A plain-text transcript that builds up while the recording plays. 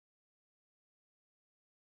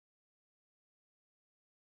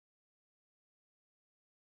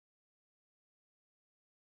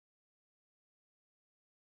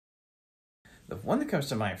The one that comes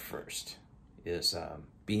to mind first is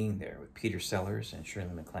Being There with Peter Sellers and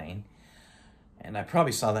Shirley MacLaine. And I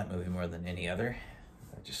probably saw that movie more than any other.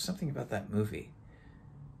 Just something about that movie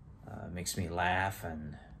makes me laugh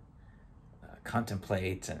and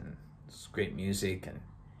contemplate, and it's great music. And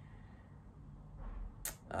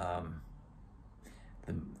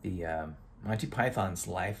the Monty Python's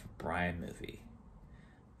Life of Brian movie,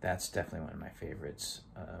 that's definitely one of my favorites.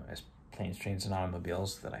 As Planes, Trains, and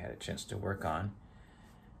Automobiles, that I had a chance to work on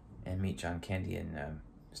and meet John Candy and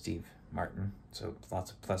Steve Martin. So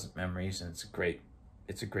lots of pleasant memories, and it's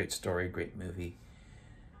a great story, great movie.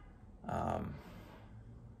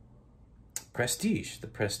 Prestige, The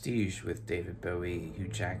Prestige with David Bowie, Hugh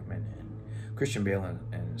Jackman, and Christian Bale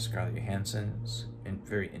and Scarlett Johansson. It's a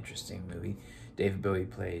very interesting movie. David Bowie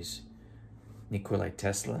plays Nikola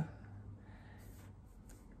Tesla.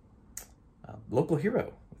 Local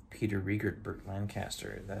Hero with Peter Riegert, Burt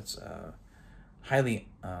Lancaster. That's a highly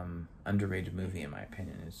underrated movie, in my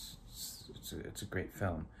opinion. It's a great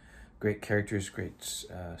film. Great characters, great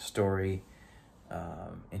story,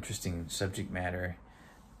 interesting subject matter,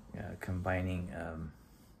 combining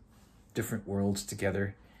different worlds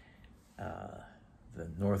together. The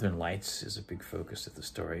Northern Lights is a big focus of the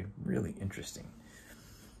story. Really interesting.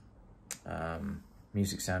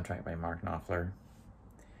 Music soundtrack by Mark Knopfler.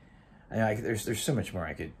 There's so much more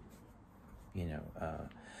I could,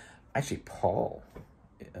 actually Paul,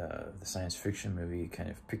 the science fiction movie, kind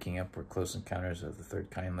of picking up where Close Encounters of the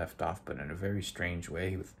Third Kind left off, but in a very strange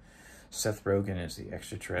way, with Seth Rogen as the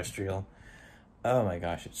extraterrestrial. Oh my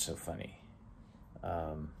gosh, it's so funny.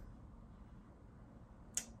 I'll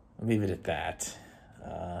leave it at that.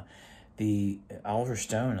 The Oliver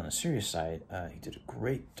Stone, on the serious side, he did a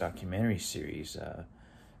great documentary series,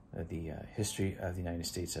 the History of the United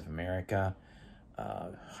States of America.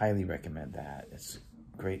 Highly recommend that. It's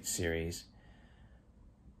a great series.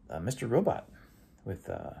 Mr. Robot with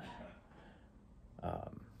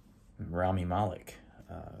Rami Malek.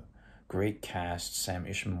 Great cast, Sam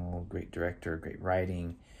Ishmael, great director, great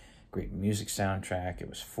writing, great music soundtrack. It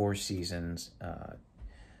was 4 seasons.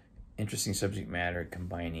 Interesting subject matter,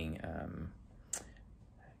 combining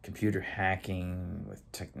computer hacking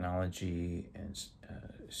with technology and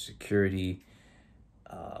security,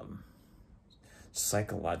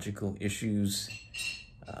 psychological issues.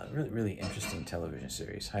 Really interesting television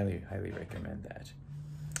series. Highly recommend that.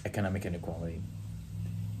 Economic inequality.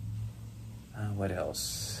 What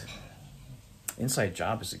else? Inside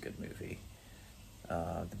Job is a good movie.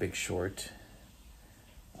 The Big Short.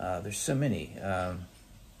 There's so many.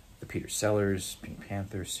 The Peter Sellers, Pink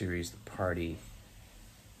Panther series, The Party.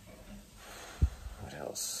 What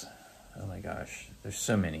else? Oh my gosh, there's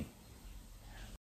so many.